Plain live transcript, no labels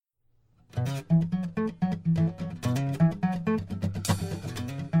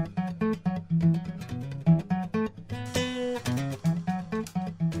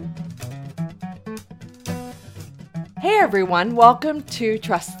everyone. Welcome to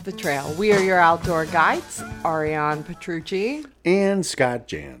Trust the Trail. We are your outdoor guides, Ariane Petrucci and Scott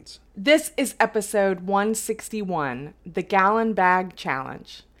Jans. This is episode 161, the Gallon Bag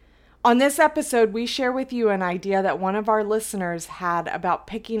Challenge. On this episode, we share with you an idea that one of our listeners had about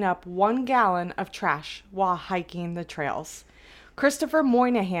picking up 1 gallon of trash while hiking the trails. Christopher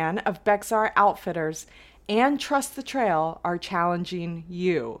Moynihan of Bexar Outfitters and Trust the Trail are challenging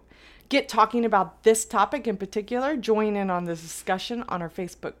you. Get talking about this topic in particular. Join in on this discussion on our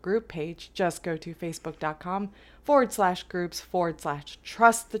Facebook group page. Just go to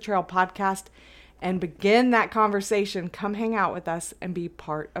facebook.com/groups/Trust the Trail podcast and begin that conversation. Come hang out with us and be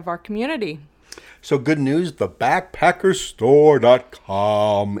part of our community. So good news, the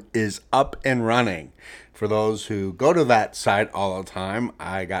backpackerstore.com is up and running. For those who go to that site all the time,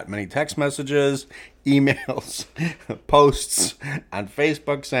 I got many text messages, emails, posts on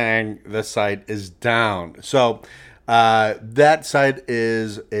Facebook saying the site is down. So that site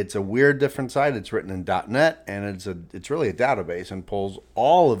it's a weird different site. It's written in .NET and it's really a database and pulls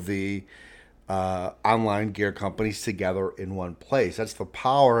all of the online gear companies together in one place. That's the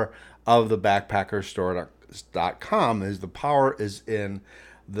power of the backpackerstore.com. Is the power is in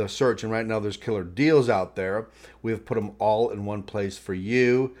the search, and right now there's killer deals out there. We have put them all in one place for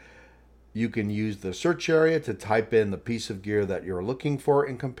you. You can use the search area to type in the piece of gear that you're looking for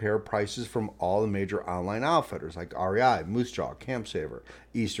and compare prices from all the major online outfitters like REI, Moosejaw, Campsaver,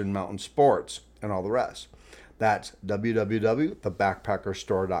 Eastern Mountain Sports, and all the rest. That's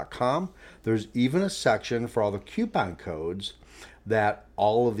www.thebackpackerstore.com. There's even a section for all the coupon codes that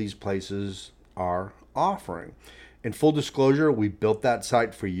all of these places are offering. In full disclosure, we built that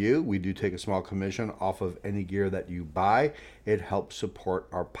site for you. We do take a small commission off of any gear that you buy. It helps support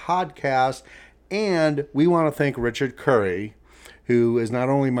our podcast. And we want to thank Richard Curry, who is not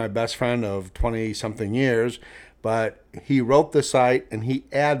only my best friend of 20-something years, but he wrote the site and he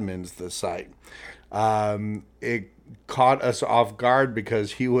admins the site. It caught us off guard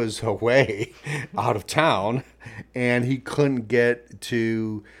because he was away out of town and he couldn't get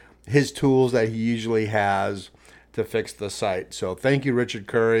to his tools that he usually has to fix the site. So thank you, Richard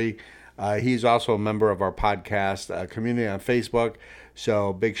Curry. He's also a member of our podcast community on Facebook.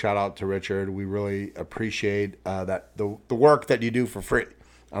 So big shout out to Richard. We really appreciate that the work that you do for free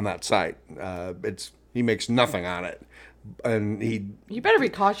on that site. He makes nothing on it. And you better be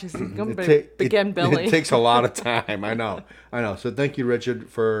cautious. He's going to begin billing. It takes a lot of time. I know. So thank you, Richard,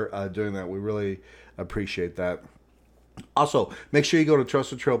 for doing that. We really appreciate that. Also, make sure you go to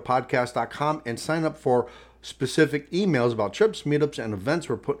trustthetrailpodcast.com and sign up for specific emails about trips, meetups, and events.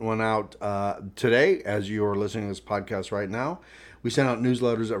 We're putting one out today as you are listening to this podcast right now. We send out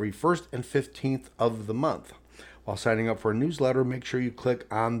newsletters every 1st and 15th of the month. While signing up for a newsletter, make sure you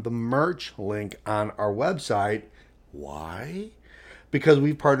click on the merch link on our website. Why? Because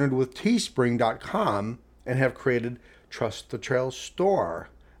we've partnered with teespring.com and have created Trust the Trail Store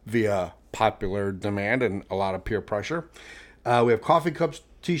via popular demand and a lot of peer pressure. We have coffee cups,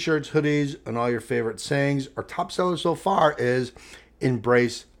 t-shirts, hoodies, and all your favorite sayings. Our top seller so far is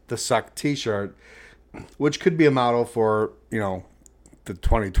Embrace the Suck t-shirt, which could be a model for, the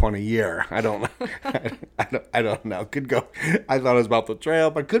 2020 year. I don't know. Could go. I thought it was about the trail,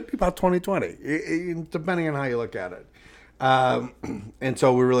 but could be about 2020, depending on how you look at it. And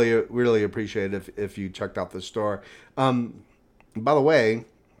so we really appreciate it if you checked out the store. By the way,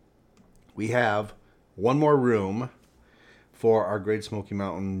 we have one more room for our Great Smoky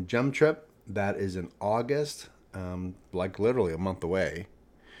Mountain Gem Trip. That is in August, like literally a month away,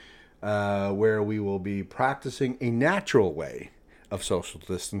 where we will be practicing a natural way of social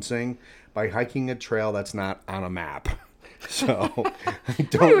distancing by hiking a trail that's not on a map. So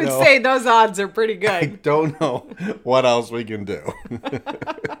I would say those odds are pretty good. I don't know what else we can do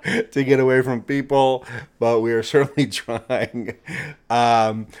to get away from people, but we are certainly trying.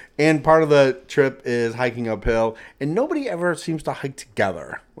 And part of the trip is hiking uphill, and nobody ever seems to hike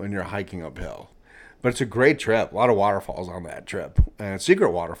together when you're hiking uphill. But it's a great trip. A lot of waterfalls on that trip.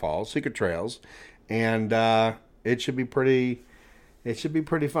 Secret waterfalls, secret trails, and it should be pretty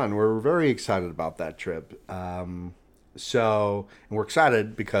fun. We're very excited about that trip. And we're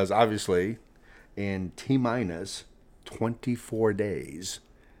excited because obviously in T-minus 24 days,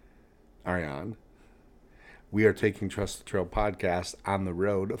 Ariane, we are taking Trust the Trail podcast on the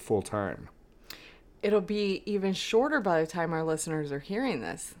road full time. It'll be even shorter by the time our listeners are hearing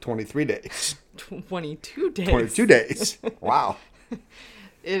this. 23 days. 22 days. 22 days. Wow.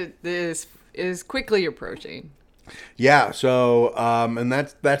 It is quickly approaching. Yeah. So, and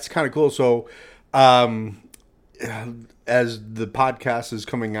that's kind of cool. So, as the podcast is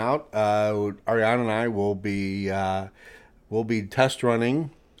coming out, Ariane and I will be we'll be test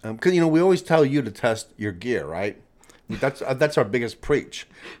running. Because, we always tell you to test your gear, right? That's our biggest preach.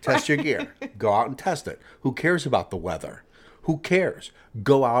 Test your gear. Go out and test it. Who cares about the weather? Who cares?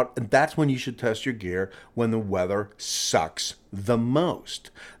 Go out, and that's when you should test your gear, when the weather sucks the most.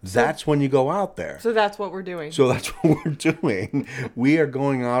 That's when you go out there. So that's what we're doing. So that's what we're doing. We are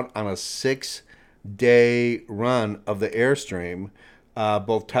going out on a 6-day run of the Airstream,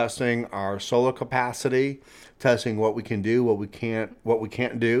 both testing our solar capacity, testing what we can do, what we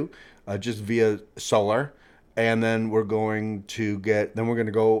can't do, just via solar, and then we're going to get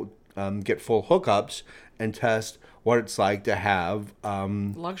get full hookups and test what it's like to have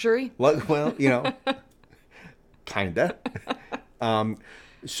luxury. Well, kinda.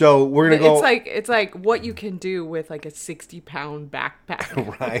 So we're gonna go. It's like what you can do with like a 60-pound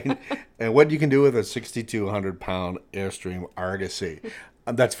backpack, right? And what you can do with a 6,200-pound Airstream Argosy.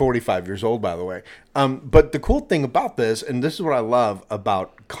 That's 45 years old, by the way. But the cool thing about this, and this is what I love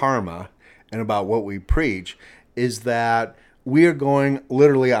about Karma and about what we preach, is that we are going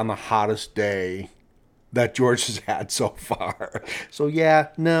literally on the hottest day that George has had so far. So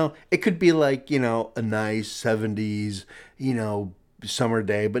it could be like, a nice 70s, summer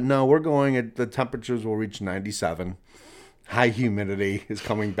day. But no, we're going the temperatures will reach 97. High humidity is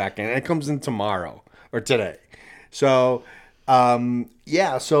coming back in. It comes in tomorrow or today. So,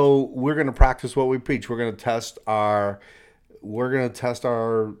 so we're going to practice what we preach. We're going to test our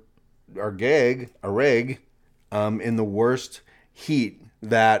rig, in the worst heat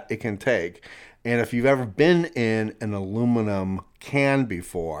that it can take. And if you've ever been in an aluminum can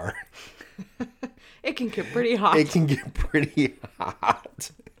before, it can get pretty hot. It can get pretty hot.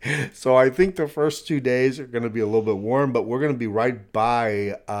 So I think the first 2 days are going to be a little bit warm, but we're going to be right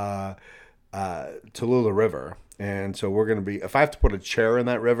by Tallulah River. And so we're going to be, if I have to put a chair in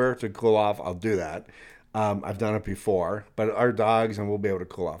that river to cool off, I'll do that. I've done it before, but our dogs, and we'll be able to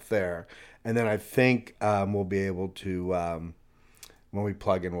cool off there. And then I think we'll be able to, when we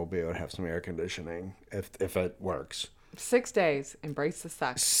plug in, we'll be able to have some air conditioning if it works. 6 days. Embrace the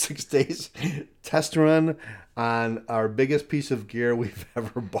suck. 6 days. Test run on our biggest piece of gear we've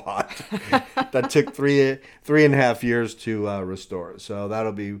ever bought. That took 3.5 years to restore. So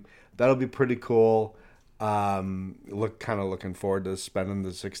that'll be pretty cool. Looking forward to spending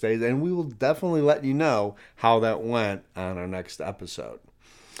the 6 days, and we will definitely let you know how that went on our next episode.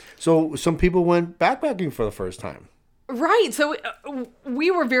 So some people went backpacking for the first time. Right. So we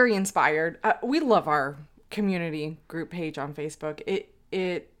were very inspired. We love our community group page on Facebook.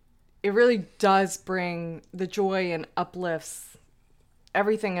 It really does bring the joy and uplifts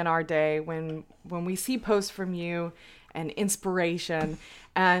everything in our day when we see posts from you and inspiration.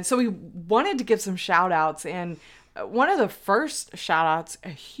 And so we wanted to give some shout outs. And one of the first shout outs, a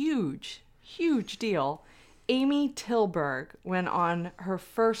huge deal, Amy Tilburg went on her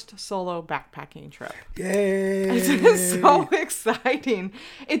first solo backpacking trip. Yay! It's so exciting.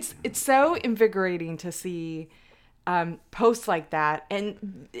 It's so invigorating to see posts like that,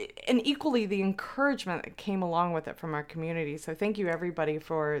 and equally the encouragement that came along with it from our community. So thank you everybody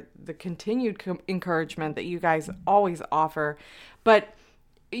for the continued encouragement that you guys always offer. But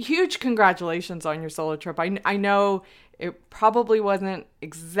huge congratulations on your solo trip. I know it probably wasn't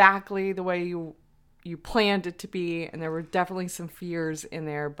exactly the way you planned it to be, and there were definitely some fears in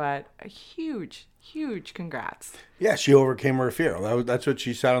there, but a huge congrats. Yeah, she overcame her fear. That's what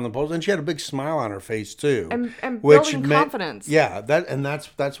she said on the post, and she had a big smile on her face too, and building confidence. Yeah,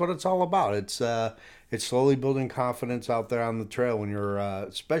 that's what it's all about. It's slowly building confidence out there on the trail when you're,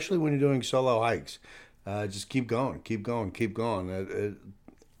 especially when you're doing solo hikes. Just keep going.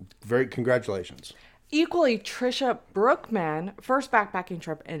 Very congratulations. Equally, Trisha Brookman, first backpacking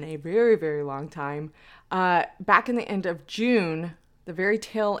trip in a very, very long time, back in the end of June, the very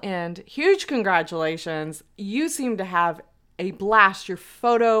tail end. Huge congratulations. You seem to have a blast. Your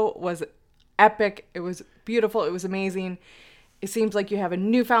photo was epic. It was beautiful. It was amazing. It seems like you have a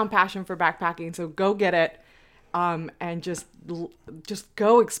newfound passion for backpacking, so go get it, and just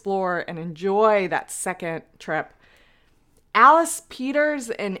go explore and enjoy that second trip. Alice Peters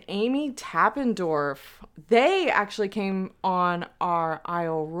and Amy Tappendorf, they actually came on our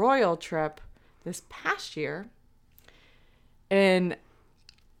Isle Royal trip this past year in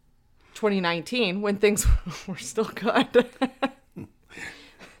 2019 when things were still good.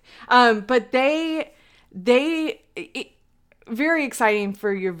 But they very exciting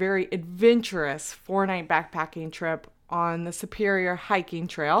for your very adventurous 4-night backpacking trip on the Superior Hiking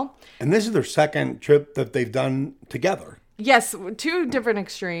Trail. And this is their second trip that they've done together. Yes, 2 different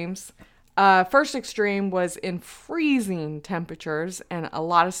extremes. First extreme was in freezing temperatures and a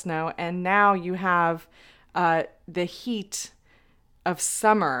lot of snow, and now you have the heat of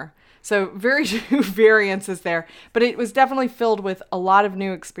summer. So very few variances there, but it was definitely filled with a lot of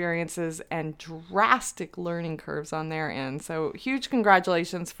new experiences and drastic learning curves on their end. So huge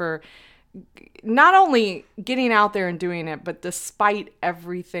congratulations for not only getting out there and doing it, but despite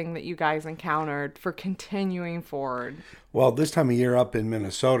everything that you guys encountered, for continuing forward. Well, this time of year up in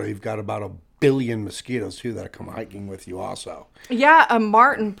Minnesota, you've got about 1 billion mosquitoes too that come hiking with you also. Yeah, a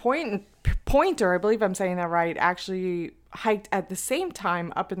Martin Pointer, I believe I'm saying that right, actually hiked at the same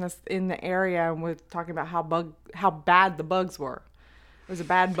time up in the area, and was talking about how bad the bugs were. It was a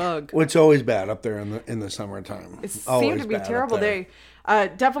bad bug. Well, it's always bad up there in the summertime. It seemed to be terrible. They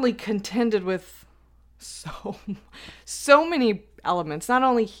definitely contended with so many elements, not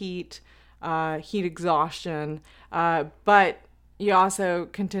only heat exhaustion, but you also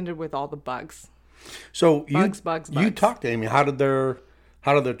contended with all the bugs. So Bugs. You talked to Amy. How did their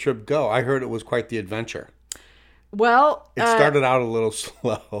trip go? I heard it was quite the adventure. Well, it started out a little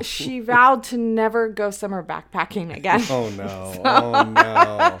slow. She vowed to never go summer backpacking again. Oh no! Oh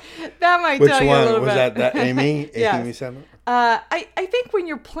no! That might Which tell you one a little was bit. that? Amy? Yes. Amy Seven? I think when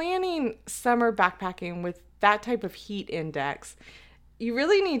you're planning summer backpacking with that type of heat index, you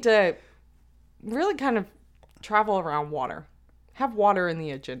really need to really kind of travel around water. Have water in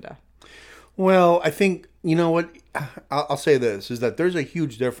the agenda. Well, I think, you know what, I'll say this, is that there's a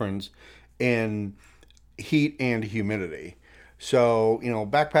huge difference in heat and humidity. So,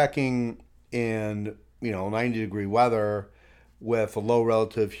 backpacking in, 90-degree weather with a low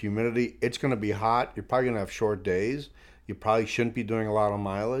relative humidity, it's going to be hot. You're probably going to have short days. You probably shouldn't be doing a lot of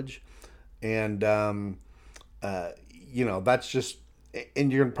mileage. And, that's just,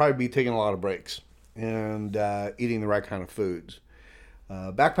 and you're going to probably be taking a lot of breaks and eating the right kind of foods.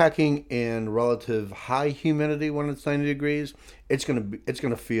 Backpacking in relative high humidity when it's 90 degrees, it's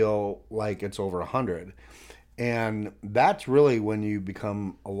gonna feel like it's over 100, and that's really when you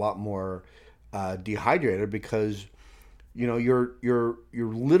become a lot more dehydrated, because you're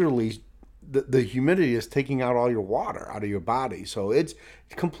literally the humidity is taking out all your water out of your body. So it's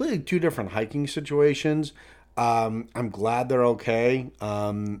completely two different hiking situations. I'm glad they're okay,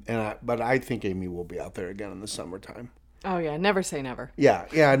 but I think Amy will be out there again in the summertime. Oh yeah, never say never. Yeah,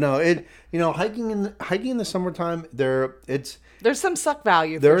 no, hiking in the summertime, there's some suck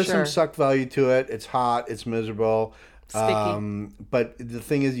value. There for is sure. some suck value to it. It's hot, it's miserable. Sticky. But the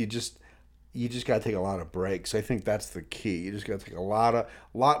thing is, you just got to take a lot of breaks. I think that's the key. You just got to take a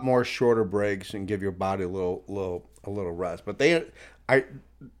lot more shorter breaks and give your body a little rest. But they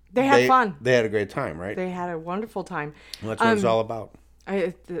had fun. They had a great time, right? They had a wonderful time. Well, that's what it's all about.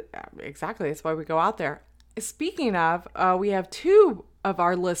 Exactly. That's why we go out there. Speaking of, we have two of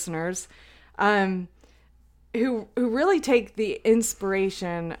our listeners who really take the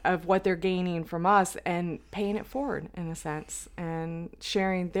inspiration of what they're gaining from us and paying it forward, in a sense, and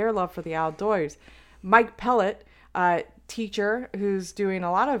sharing their love for the outdoors. Mike Pellet, teacher who's doing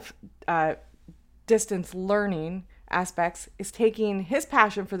a lot of distance learning aspects, is taking his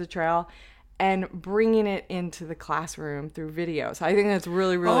passion for the trail and bringing it into the classroom through video. So I think that's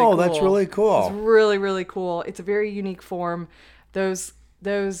really, really cool. Oh, that's really cool. It's really, really cool. It's a very unique form. Those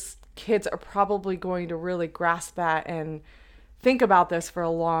kids are probably going to really grasp that and think about this for a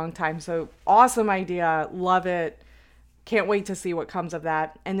long time. So awesome idea. Love it. Can't wait to see what comes of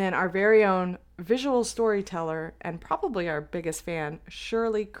that. And then our very own visual storyteller and probably our biggest fan,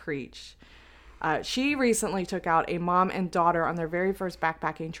 Shirley Creech. She recently took out a mom and daughter on their very first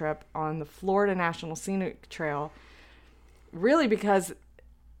backpacking trip on the Florida National Scenic Trail, really because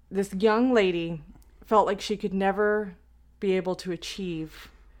this young lady felt like she could never be able to achieve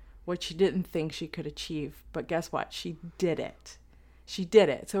what she didn't think she could achieve. But guess what? She did it. She did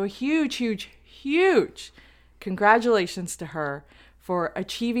it. So a huge, huge, huge congratulations to her for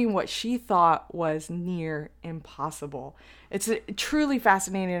achieving what she thought was near impossible. It's a truly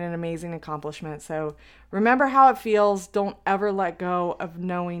fascinating and amazing accomplishment. So remember how it feels. Don't ever let go of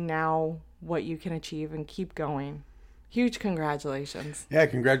knowing now what you can achieve, and keep going. Huge congratulations. Yeah,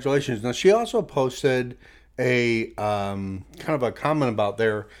 congratulations. Now, she also posted a kind of a comment about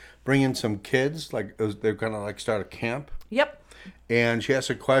their bringing some kids, like they're kind of like start a camp. Yep. And she asked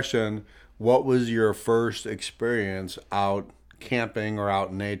a question, what was your first experience out camping or out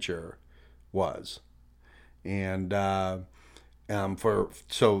in nature was? And they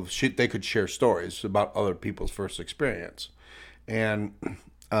could share stories about other people's first experience. And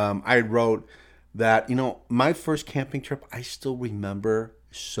I wrote that, my first camping trip, I still remember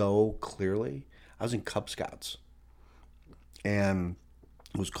so clearly. I was in Cub Scouts, and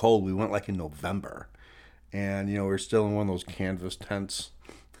it was cold. We went like in November, and we were still in one of those canvas tents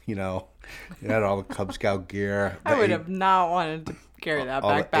You know, you had all the Cub Scout gear. I would have not wanted to carry that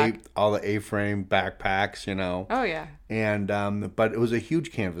backpack. All the A-frame backpacks, you know. Oh, yeah. And but it was a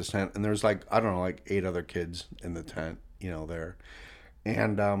huge canvas tent, and there's like, I don't know, like 8 other kids in the tent, you know, there.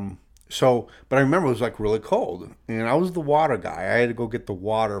 And but I remember it was like really cold, and I was the water guy. I had to go get the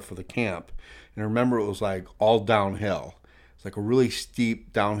water for the camp, and I remember it was like all downhill. It's like a really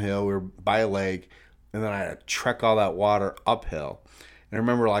steep downhill. We were by a lake, and then I had to trek all that water uphill. And I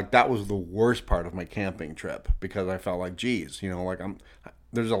remember like that was the worst part of my camping trip because I felt like, geez, you know, like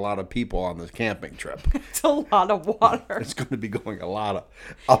there's a lot of people on this camping trip. It's a lot of water. It's going to be going a lot of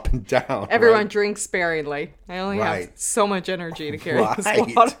up and down. Everyone right? drinks sparingly. I only have so much energy to carry this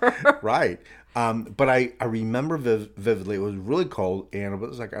Right. water. Right. But I remember vividly, it was really cold, and it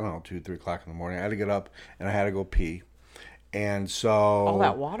was like, I don't know, 2, 3 o'clock in the morning. I had to get up, and I had to go pee. And so... All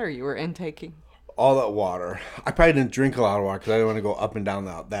that water you were intaking. All that water. I probably didn't drink a lot of water because I didn't want to go up and down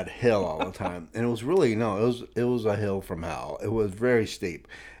that hill all the time. And it was really, it was a hill from hell. It was very steep.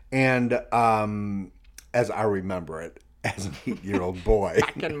 And as I remember it, as an 8-year-old boy.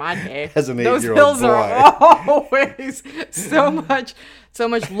 Back in my day. As an 8-year-old boy. Those hills are always so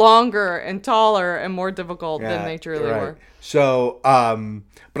much longer and taller and more difficult than they truly were. So,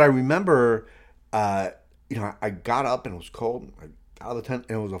 but I remember, I got up and it was cold. I got out of the tent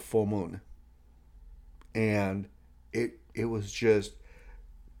and it was a full moon. And it was just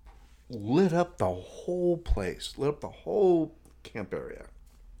lit up the whole place, lit up the whole camp area.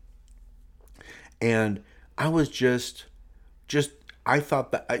 And I was I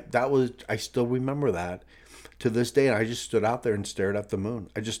thought that I still remember that to this day. And I just stood out there and stared at the moon.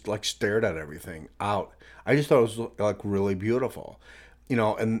 I just like stared at everything out. I just thought it was like really beautiful,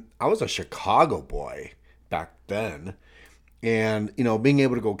 and I was a Chicago boy back then. And, being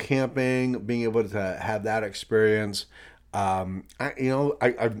able to go camping, being able to have that experience, I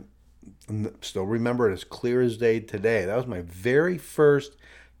still remember it as clear as day today. That was my very first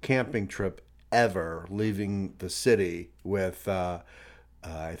camping trip ever, leaving the city with, I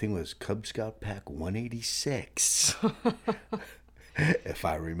think it was Cub Scout Pack 186, if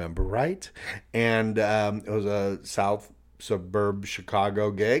I remember right. And it was a south suburb Chicago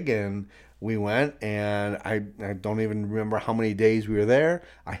gig, and we went, and I don't even remember how many days we were there.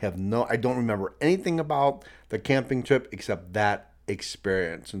 I don't remember anything about the camping trip except that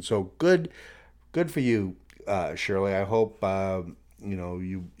experience. And so good for you, Shirley. I hope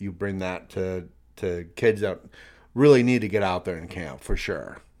you bring that to kids that really need to get out there and camp for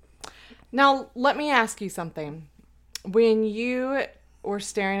sure. Now, let me ask you something. When you were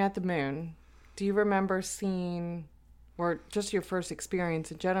staring at the moon, do you remember seeing, or just your first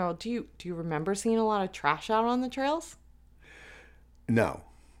experience in general, do you remember seeing a lot of trash out on the trails? No,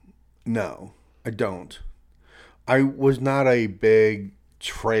 I don't. I was not a big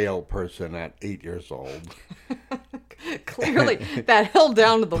trail person at 8 years old. Clearly, that hill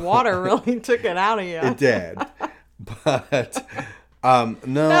down to the water really took it out of you. It did. But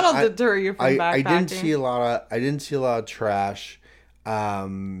no, that'll deter you from backpacking. I didn't see a lot of trash.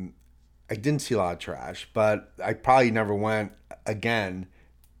 I didn't see a lot of trash, but I probably never went again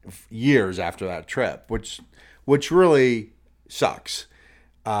years after that trip, which really sucks.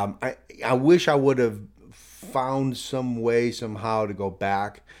 I wish I would have found some way somehow to go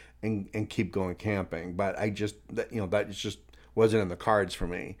back and keep going camping, but that just wasn't in the cards for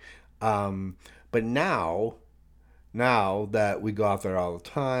me. But now that we go out there all the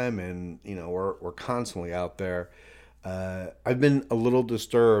time, and we're constantly out there. I've been a little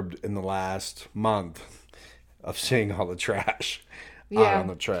disturbed in the last month of seeing all the trash out on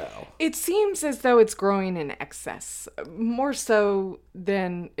the trail. It seems as though it's growing in excess, more so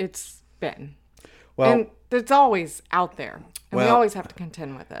than it's been. Well, and it's always out there, and we always have to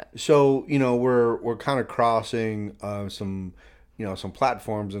contend with it. So we're kind of crossing some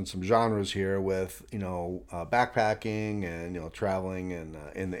platforms and some genres here with backpacking and traveling and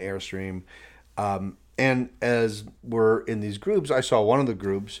in the Airstream. And as we're in these groups, I saw one of the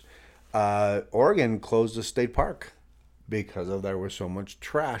groups, Oregon closed a state park because there was so much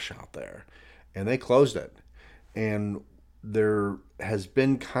trash out there, and they closed it. And there has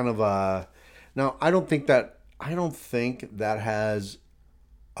been kind of a, now I don't think that has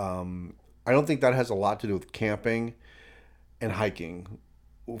a lot to do with camping and hiking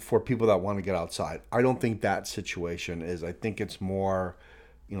for people that want to get outside. I don't think that situation is. I think it's more,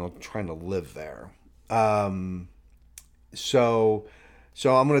 trying to live there. So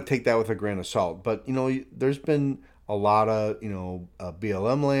I'm going to take that with a grain of salt. But, there's been a lot of,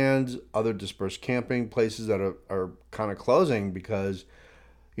 BLM lands, other dispersed camping places that are kind of closing because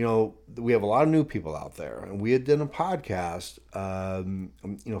we have a lot of new people out there, and we had done a podcast,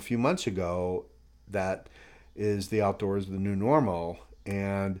 a few months ago that is the outdoors, the new normal,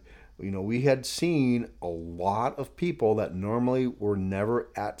 and we had seen a lot of people that normally were never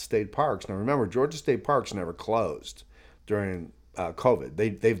at state parks. Now remember, Georgia State Parks never closed during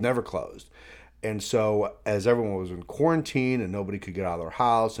COVID. They've never closed. And so as everyone was in quarantine and nobody could get out of their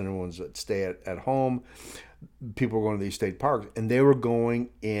house and everyone's at stay at home, people were going to these state parks, and they were going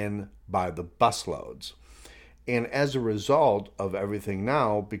in by the busloads. And as a result of everything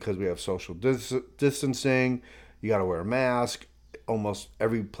now, because we have social distancing, you got to wear a mask, almost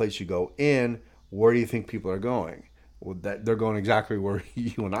every place you go in, where do you think people are going? Well, they're going exactly where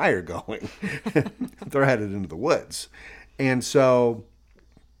you and I are going. They're headed into the woods. And so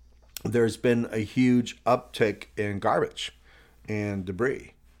there's been a huge uptick in garbage and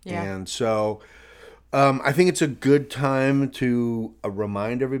debris. Yeah. And so I think it's a good time to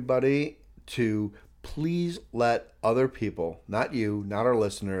remind everybody to please let other people, not you, not our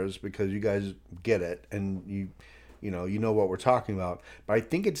listeners, because you guys get it and you know what we're talking about. But I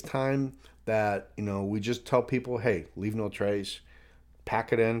think it's time that, we just tell people, hey, leave no trace,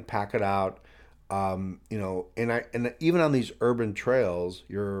 pack it in, pack it out. And even on these urban trails,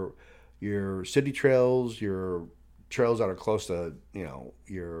 your city trails, your trails that are close to,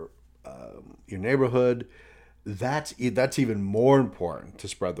 your neighborhood, that's even more important to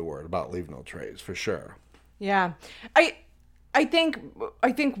spread the word about leave no trace, for sure. Yeah. I think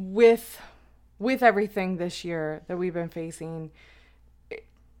with everything this year that we've been facing,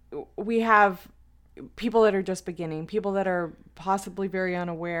 we have people that are just beginning, people that are possibly very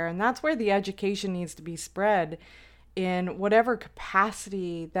unaware, and that's where the education needs to be spread in whatever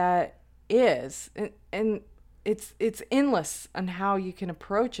capacity that is. And it's endless on how you can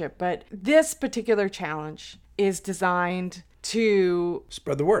approach it, but this particular challenge is designed to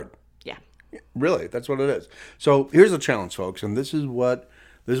spread the word. Yeah. Really, that's what it is. So here's the challenge, folks, and this is what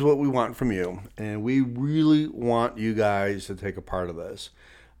we want from you, and we really want you guys to take a part of this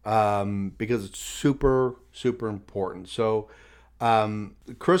because it's super, super important. So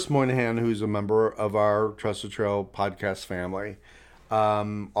Chris Moynihan, who's a member of our Trusted Trail podcast family,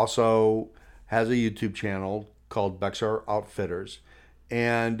 also has a YouTube channel called Bexar Outfitters,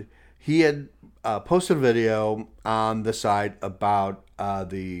 and he had posted a video on the site about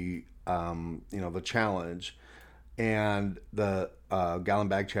the challenge and the gallon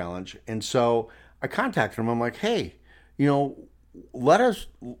bag challenge. And so I contacted him. I'm like, hey, we want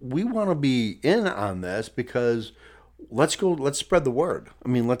to be in on this because let's spread the word. I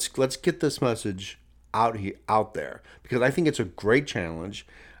mean, let's get this message out there, because I think it's a great challenge,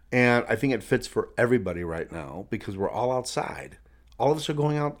 and I think it fits for everybody right now because we're all outside. All of us are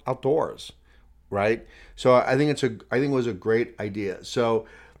going outdoors, right? So I think it was a great idea. So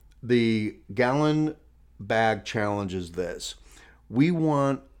the gallon bag challenge is this: we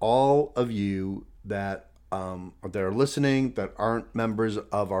want all of you that are listening that aren't members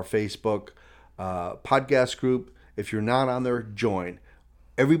of our Facebook podcast group. If you're not on there, join.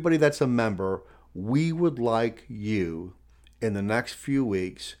 Everybody that's a member, we would like you in the next few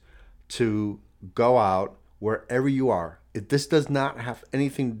weeks to go out wherever you are. This does not have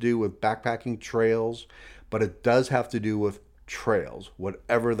anything to do with backpacking trails, but it does have to do with trails,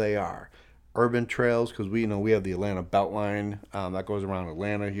 whatever they are. Urban trails, because we have the Atlanta Beltline that goes around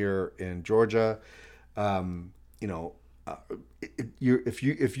Atlanta here in Georgia.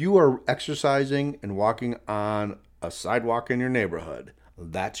 If you are exercising and walking on a sidewalk in your neighborhood,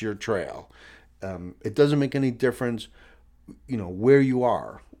 that's your trail. It doesn't make any difference, where you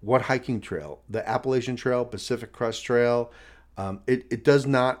are, what hiking trail, the Appalachian Trail, Pacific Crest Trail. It does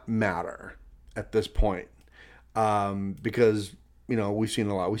not matter at this point because we've seen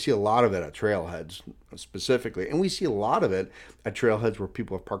a lot. We see a lot of it at trailheads specifically, and we see a lot of it at trailheads where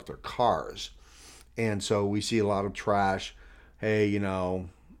people have parked their cars. And so we see a lot of trash. Hey, I'm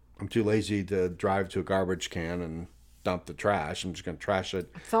too lazy to drive to a garbage can and dump the trash. I'm just going to trash it.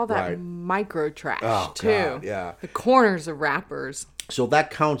 It's all that micro trash, too. God, yeah. The corners of wrappers. So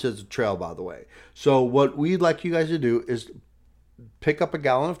that counts as a trail, by the way. So what we'd like you guys to do is pick up a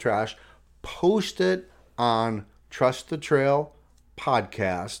gallon of trash, post it on Trust the Trail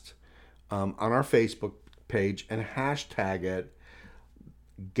podcast on our Facebook page, and hashtag it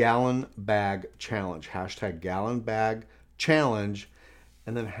gallon bag challenge. Hashtag gallon bag challenge,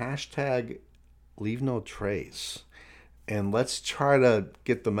 and then hashtag leave no trace. And let's try to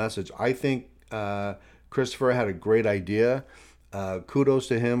get the message. I think Christopher had a great idea. Kudos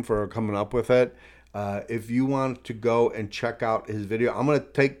to him for coming up with it. If you want to go and check out his video, I'm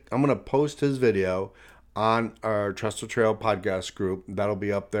gonna post his video on our Trust the Trail podcast group. That'll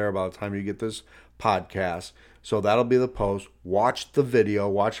be up there by the time you get this podcast. So that'll be the post. Watch the video.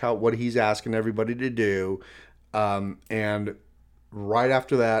 Watch what he's asking everybody to do. And right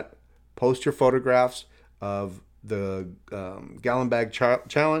after that, post your photographs of the gallon bag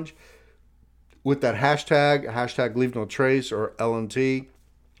challenge with that hashtag Leave No Trace or LNT.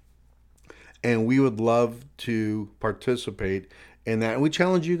 And we would love to participate in that. And we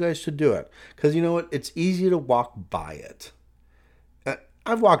challenge you guys to do it. Because you know what? It's easy to walk by it.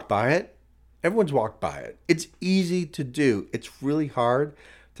 I've walked by it. Everyone's walked by it. It's easy to do. It's really hard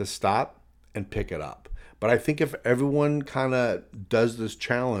to stop and pick it up. But I think if everyone kind of does this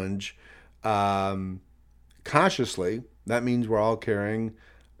challenge consciously, that means we're all carrying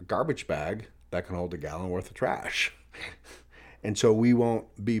a garbage bag that can hold a gallon worth of trash. And so we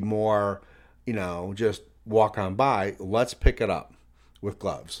won't be more, just walk on by. Let's pick it up with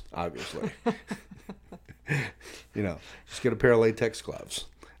gloves, obviously. Just get a pair of latex gloves.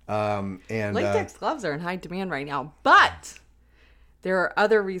 And latex gloves are in high demand right now, but there are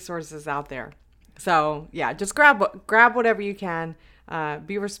other resources out there. So yeah, just grab whatever you can.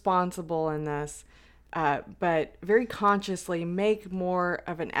 Be responsible in this, but very consciously make more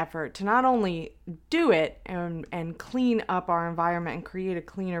of an effort to not only do it and clean up our environment and create a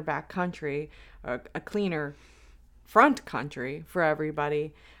cleaner back country, a cleaner front country for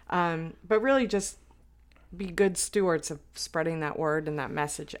everybody, but really just be good stewards of spreading that word and that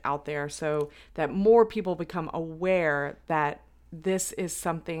message out there so that more people become aware that this is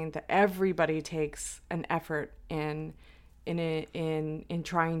something that everybody takes an effort in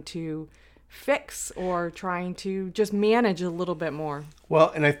trying to fix or trying to just manage a little bit more.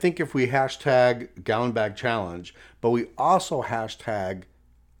 Well, and I think if we hashtag gallon bag challenge, but we also hashtag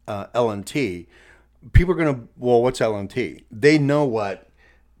LNT, people are going to, well, what's LNT? They know what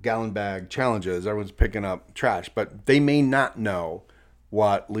gallon bag challenges. Everyone's picking up trash, but they may not know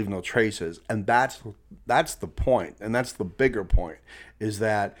what Leave No Trace is. And that's the point. And that's the bigger point, is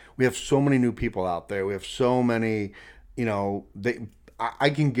that we have so many new people out there. We have so many, I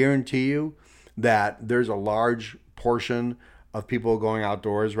can guarantee you that there's a large portion of people going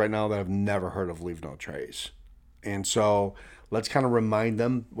outdoors right now that have never heard of Leave No Trace. And so let's kind of remind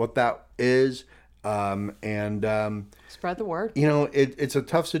them what that is. Spread the word. It's a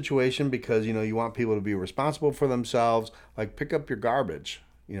tough situation because, you want people to be responsible for themselves, like pick up your garbage,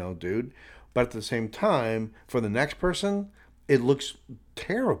 dude. But at the same time, for the next person, it looks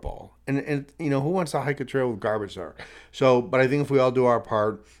terrible. And who wants to hike a trail with garbage there? So, but I think if we all do our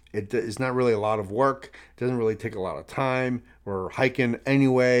part, it's not really a lot of work. It doesn't really take a lot of time. We're hiking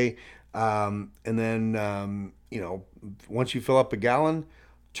anyway. And then, once you fill up a gallon,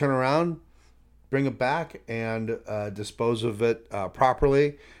 turn around, bring it back and dispose of it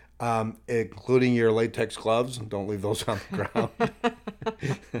properly, including your latex gloves. Don't leave those on the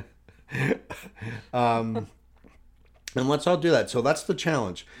ground. And let's all do that. So that's the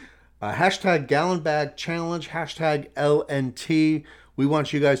challenge. Hashtag gallon bag challenge, hashtag LNT. We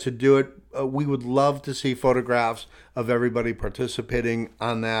want you guys to do it. We would love to see photographs of everybody participating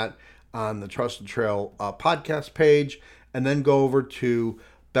on that on the Trusted Trail podcast page. And then go over to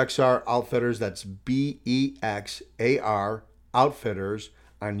Bexar Outfitters, that's BEXAR Outfitters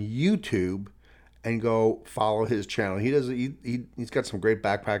on YouTube, and go follow his channel. He's got some great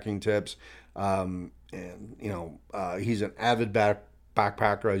backpacking tips, and he's an avid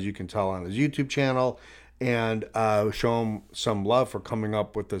backpacker, as you can tell on his YouTube channel, and show him some love for coming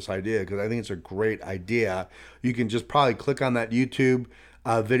up with this idea, because I think it's a great idea. You can just probably click on that YouTube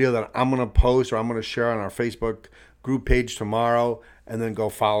video that I'm going to post or I'm going to share on our Facebook group page tomorrow, and then go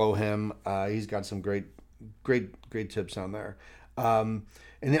follow him. He's got some great tips on there. And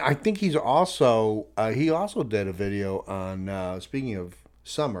I think he also did a video on, speaking of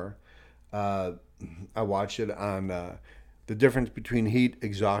summer, I watched it on the difference between heat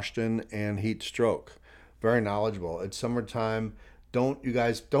exhaustion and heat stroke. Very knowledgeable. It's summertime. Don't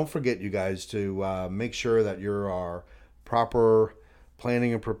forget, you guys, to make sure that you are proper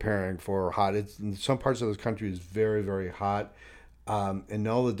planning and preparing for hot. It's in some parts of this country is very, very hot, and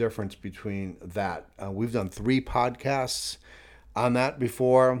know the difference between that. We've done 3 podcasts on that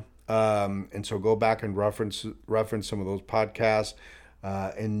before, and so go back and reference some of those podcasts,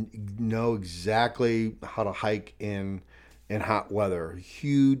 and know exactly how to hike in hot weather.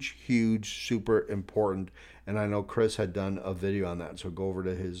 Huge, super important. And I know Chris had done a video on that, so go over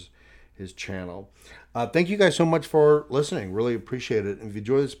to his channel. Thank you guys so much for listening. Really appreciate it. And if you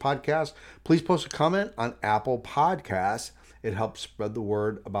enjoy this podcast, please post a comment on Apple Podcasts. It helps spread the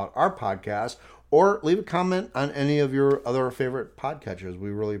word about our podcast. or leave a comment on any of your other favorite podcatchers. We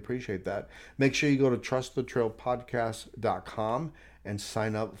really appreciate that. Make sure you go to trustthetrailpodcast.com and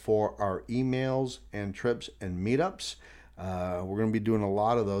sign up for our emails and trips and meetups. We're going to be doing a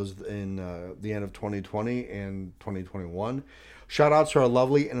lot of those in the end of 2020 and 2021. Shout out to our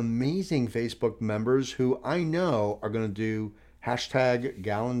lovely and amazing Facebook members who I know are going to do hashtag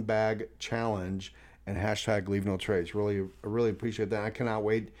Gallon Bag Challenge and hashtag Leave No Trace. I really appreciate that. I can't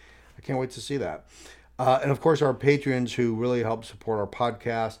wait to see that. And of course, our patrons who really help support our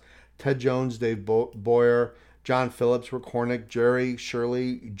podcast: Ted Jones, Dave Boyer, John Phillips, Rick Hornick, Jerry,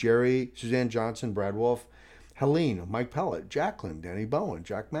 Shirley, Jerry, Suzanne Johnson, Brad Wolf, Helene, Mike Pellet, Jacqueline, Danny Bowen,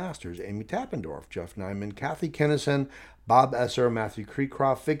 Jack Masters, Amy Tappendorf, Jeff Nyman, Kathy Kennison, Bob Esser, Matthew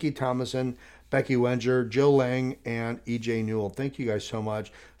Creecroft, Vicki Thomason, Becky Wenger, Jill Lang, and EJ Newell. Thank you guys so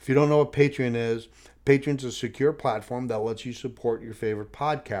much. If you don't know what Patreon is, Patreon's a secure platform that lets you support your favorite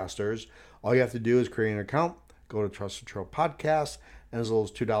podcasters. All you have to do is create an account, go to Trust the Trail Podcast, and as little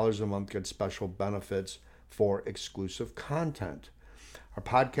as $2 a month, get special benefits for exclusive content. Our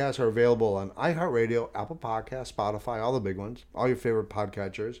podcasts are available on iHeartRadio, Apple Podcasts, Spotify, all the big ones, all your favorite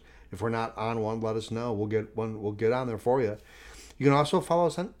podcatchers. If we're not on one, let us know. We'll get on there for you. You can also follow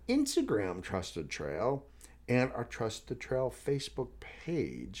us on Instagram, Trusted Trail, and our Trusted Trail Facebook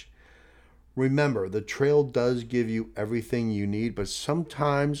page. Remember, the trail does give you everything you need, but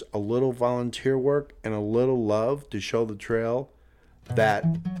sometimes a little volunteer work and a little love to show the trail that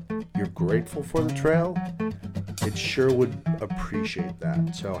you're grateful for the trail, it sure would appreciate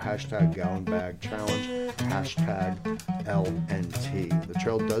that. So hashtag Gallon Bag Challenge, hashtag LNT. The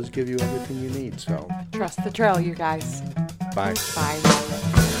trail does give you everything you need. So trust the trail, you guys. Bye.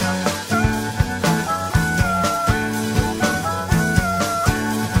 Bye.